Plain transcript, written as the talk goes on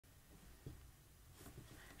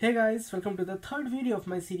Hey guys, welcome to the third video of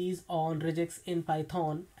my series on regex in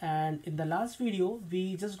Python. And in the last video,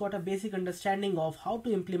 we just got a basic understanding of how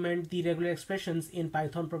to implement the regular expressions in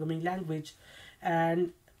Python programming language.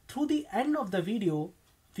 And through the end of the video,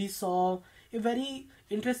 we saw a very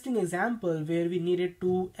interesting example where we needed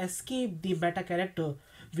to escape the meta character.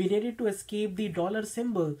 We needed to escape the dollar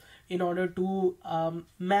symbol in order to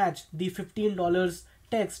match the $15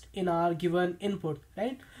 text in our given input,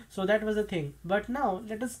 right? So that was the thing. But now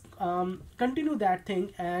let us continue that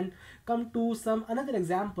thing and come to some another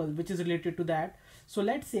example which is related to that. So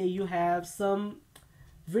let's say you have some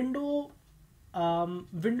window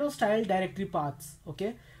style directory paths.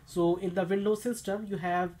 Okay, so in the Windows system you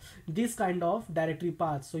have this kind of directory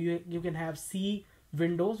paths. So you can have C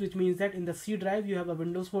Windows, which means that in the C drive you have a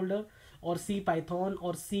Windows folder, or C Python,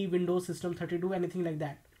 or C Windows System 32, anything like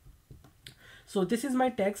that. So this is my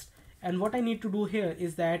text, and what I need to do here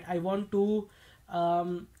is that I want to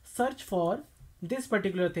search for this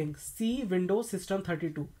particular thing, C Windows System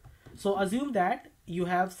 32. So assume that you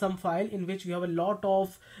have some file in which you have a lot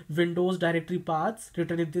of Windows directory paths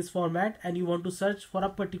written in this format, and you want to search for a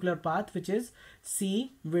particular path which is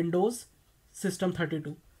C Windows System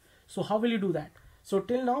 32. So how will you do that? So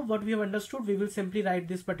till now what we have understood, we will simply write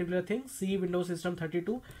this particular thing, C Windows System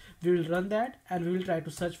 32. We will run that and we will try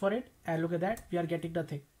to search for it, and look at that, we are getting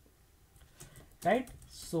nothing, right?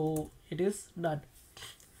 So it is none.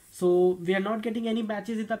 So we are not getting any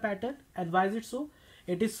matches in the pattern. And why is it so?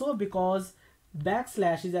 It is so because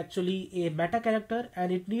backslash is actually a meta character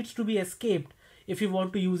and it needs to be escaped if you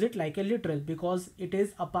want to use it like a literal, because it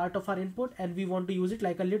is a part of our input and we want to use it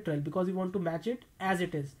like a literal because we want to match it as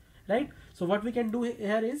it is, right? So what we can do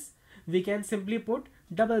here is we can simply put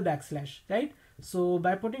double backslash, right? So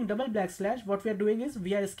by putting double backslash, what we are doing is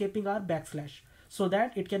we are escaping our backslash so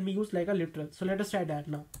that it can be used like a literal. So let us try that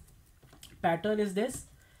now. Pattern is this.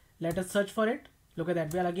 Let us search for it. Look at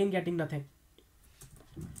that, we are again getting nothing.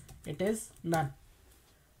 It is none.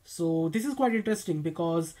 So this is quite interesting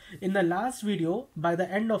because in the last video, by the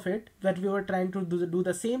end of it, when we were trying to do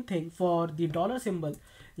the same thing for the dollar symbol,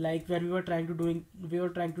 like when we were trying to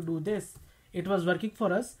do this, it was working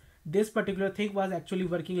for us. This particular thing was actually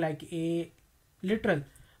working like a literal.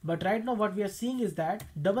 But right now what we are seeing is that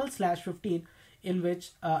 /15, in which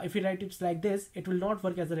if we write it like this, it will not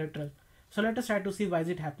work as a literal. So let us try to see why is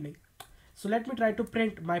it happening. So let me try to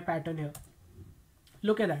print my pattern here.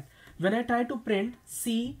 Look at that. When I try to print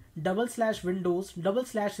C /Windows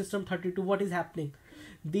 /System 32, what is happening?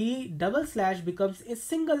 The double slash becomes a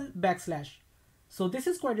single backslash. So this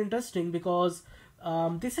is quite interesting because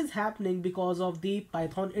this is happening because of the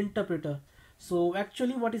Python interpreter. So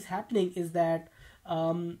actually what is happening is that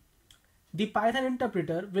the Python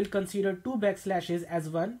interpreter will consider two backslashes as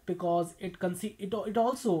one because it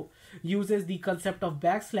also uses the concept of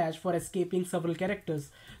backslash for escaping several characters.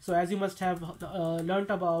 So as you must have learnt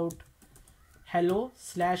about hello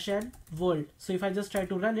 /n world. So if I just try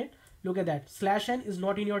to run it, look at that, /n is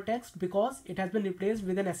not in your text because it has been replaced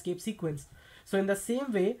with an escape sequence. So in the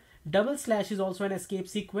same way, double slash is also an escape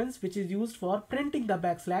sequence which is used for printing the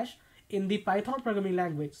backslash in the Python programming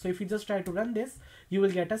language. So if you just try to run this, you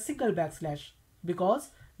will get a single backslash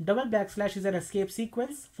because double backslash is an escape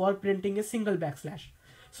sequence for printing a single backslash.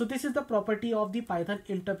 So this is the property of the Python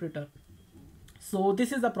interpreter. So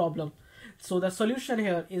this is the problem. So the solution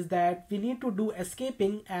here is that we need to do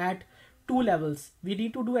escaping at two levels. We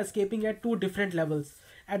need to do escaping at two different levels.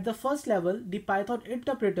 At the first level, the Python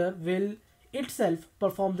interpreter will itself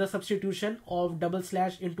perform the substitution of double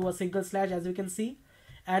slash into a single slash, as you can see.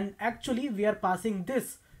 And actually we are passing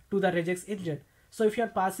this to the regex engine. So if you are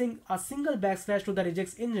passing a single backslash to the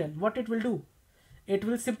regex engine, what it will do? It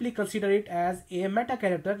will simply consider it as a meta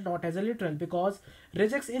character, not as a literal, because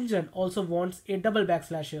regex engine also wants a double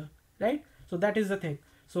backslash here, right? So that is the thing.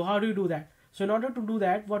 So how do you do that? So in order to do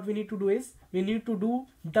that, what we need to do is we need to do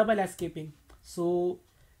double escaping. So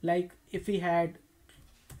like if we had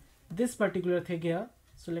this particular thing here,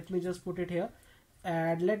 so let me just put it here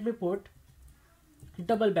and let me put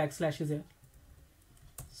double backslashes here.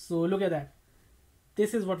 So look at that.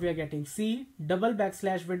 This is what we are getting. C /Windows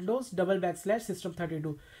 /System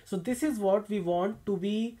 32. So this is what we want to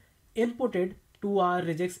be inputted to our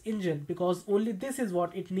regex engine because only this is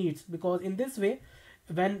what it needs, because in this way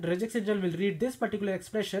when regex engine will read this particular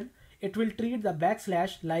expression, it will treat the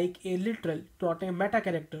backslash like a literal, not a meta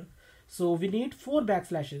character. So we need 4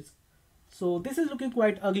 backslashes. So this is looking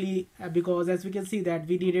quite ugly because as we can see that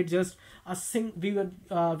we needed just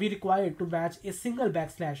we required to match a single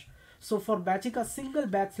backslash. So for matching a single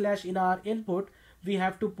backslash in our input, we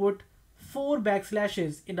have to put 4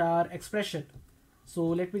 backslashes in our expression. So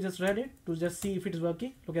let me just run it to just see if it is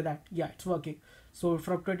working. Look at that. Yeah, it's working. So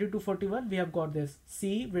from 20 to 41, we have got this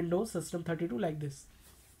C Windows System 32 like this.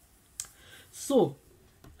 So,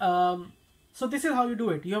 so this is how you do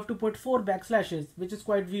it. You have to put 4 backslashes, which is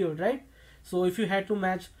quite weird, right? So if you had to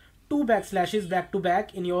match 2 backslashes back to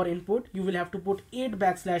back in your input, you will have to put 8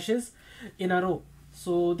 backslashes in a row.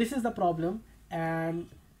 So this is the problem, and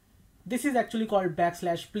this is actually called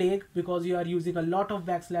backslash plague because you are using a lot of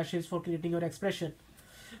backslashes for creating your expression.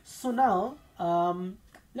 So now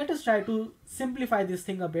let us try to simplify this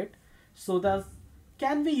thing a bit. So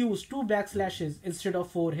can we use 2 backslashes instead of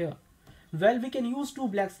 4 here? Well, we can use 2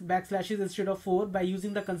 backslashes instead of 4 by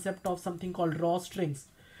using the concept of something called raw strings.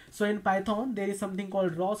 So in Python, there is something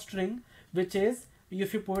called raw string, which is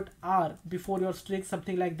if you put R before your string,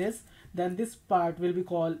 something like this, then this part will be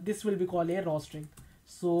called, a raw string.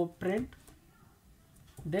 So print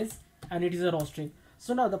this, and it is a raw string.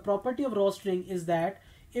 So now the property of raw string is that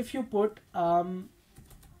if you put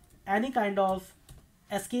any kind of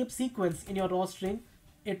escape sequence in your raw string,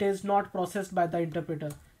 it is not processed by the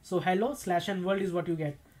interpreter. So hello /n world is what you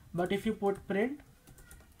get. But if you put print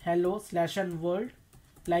hello /n world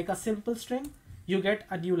like a simple string, you get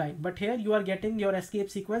a new line. But here you are getting your escape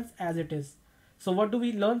sequence as it is. So what do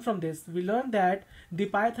we learn from this? We learn that the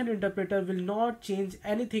Python interpreter will not change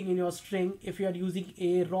anything in your string if you are using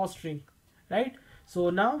a raw string, right? So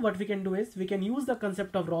now what we can do is we can use the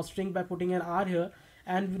concept of raw string by putting an R here,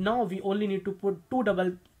 and now we only need to put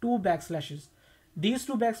two backslashes. These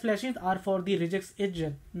 2 backslashes are for the regex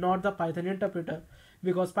engine, not the Python interpreter,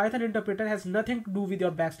 because Python interpreter has nothing to do with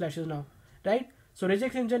your backslashes now, right? So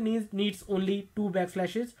regex engine needs only 2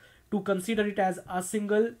 backslashes to consider it as a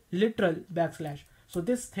single literal backslash. So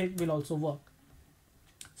this thing will also work.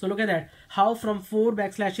 So look at that, how from 4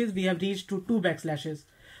 backslashes we have reached to 2 backslashes.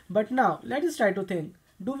 But now let us try to think,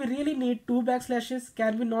 do we really need 2 backslashes?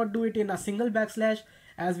 Can we not do it in a single backslash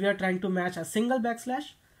as we are trying to match a single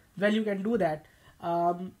backslash? Well, you can do that.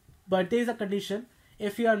 But there is a condition.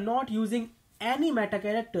 If you are not using any meta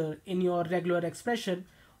character in your regular expression,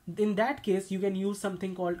 in that case you can use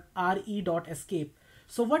something called re.escape.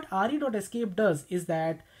 So what re.escape does is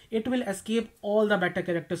that it will escape all the meta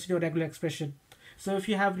characters in your regular expression. So if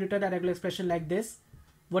you have written a regular expression like this,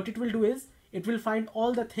 what it will do is it will find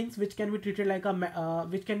all the things which can be treated like a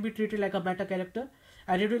meta character,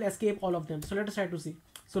 and it will escape all of them. So let us try to see.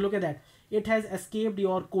 So look at that. It has escaped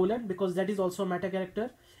your colon because that is also a meta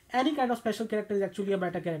character. Any kind of special character is actually a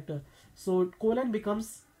meta character. So colon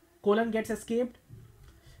gets escaped.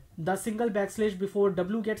 The single backslash before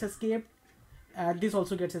W gets escaped, and this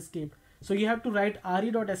also gets escaped. So you have to write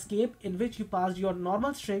re.escape in which you passed your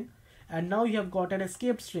normal string, and now you have got an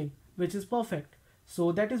escaped string, which is perfect.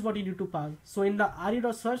 So that is what you need to pass. So in the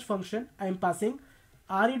re.search function, I am passing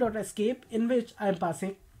re.escape in which I am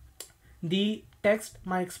passing the text,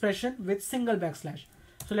 my expression, with single backslash.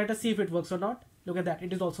 So let us see if it works or not. Look at that,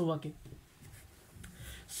 it is also working.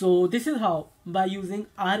 So this is how, by using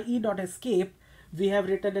re.escape, we have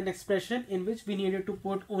written an expression in which we needed to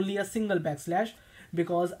put only a single backslash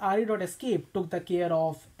because re.escape took the care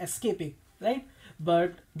of escaping, right?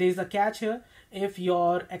 But there is a catch here. If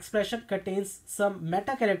your expression contains some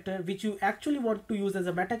meta character which you actually want to use as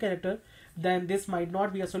a meta character, then this might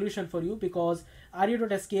not be a solution for you because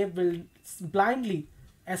re.escape will blindly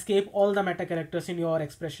escape all the meta characters in your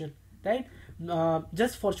expression, right?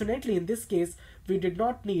 Just fortunately in this case we did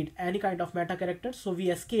not need any kind of meta character, so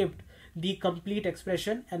we escaped the complete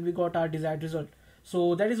expression and we got our desired result.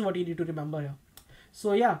 So that is what you need to remember here.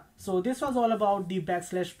 So yeah, so this was all about the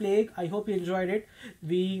backslash plague. I hope you enjoyed it.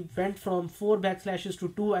 We went from 4 backslashes to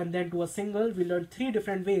 2 and then to a single. We learned 3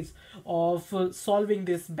 different ways of solving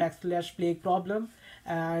this backslash plague problem,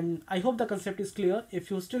 and I hope the concept is clear.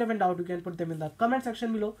 If you still haven't doubt, you can put them in the comment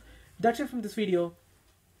section below. That's it from this video.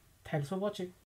 Thanks for watching.